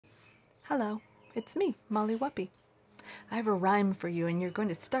Hello, it's me, Molly Whuppie. I have a rhyme for you, and you're going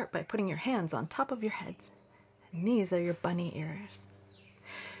to start by putting your hands on top of your heads. And these are your bunny ears.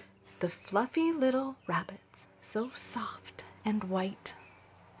 The fluffy little rabbits, so soft and white,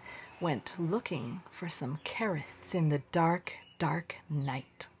 went looking for some carrots in the dark, dark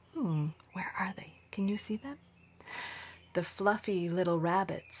night. Where are they? Can you see them? The fluffy little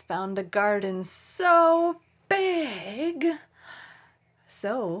rabbits found a garden so big.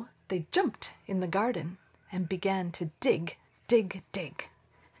 So they jumped in the garden and began to dig, dig, dig.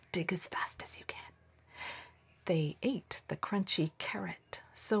 Dig as fast as you can. They ate the crunchy carrot,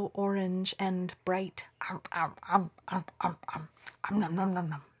 so orange and bright, nom, nom, nom,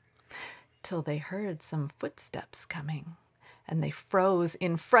 nom, till they heard some footsteps coming, and they froze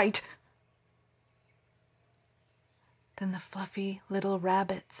in fright. Then the fluffy little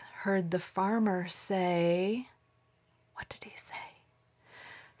rabbits heard the farmer say, what did he say?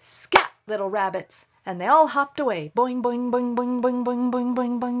 Scat, little rabbits! And they all hopped away. Boing, boing, boing, boing, boing, boing, boing,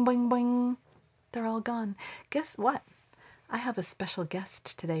 boing, boing, boing, boing. They're all gone. Guess what? I have a special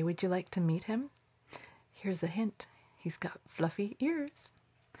guest today. Would you like to meet him? Here's a hint. He's got fluffy ears.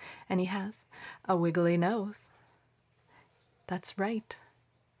 And he has a wiggly nose. That's right.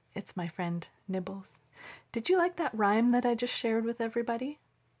 It's my friend Nibbles. Did you like that rhyme that I just shared with everybody?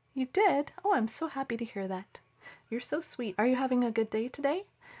 You did? Oh, I'm so happy to hear that. You're so sweet. Are you having a good day today?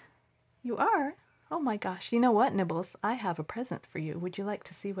 You are? Oh my gosh. You know what, Nibbles? I have a present for you. Would you like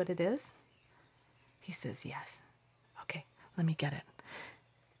to see what it is? He says yes. Okay, let me get it.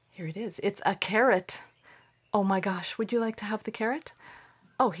 Here it is. It's a carrot. Oh my gosh. Would you like to have the carrot?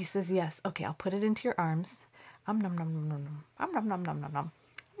 Oh, he says yes. Okay, I'll put it into your arms. Nom nom nom nom nom nom nom nom nom nom nom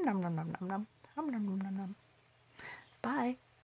nom nom nom nom nom nom nom nom nom. Bye.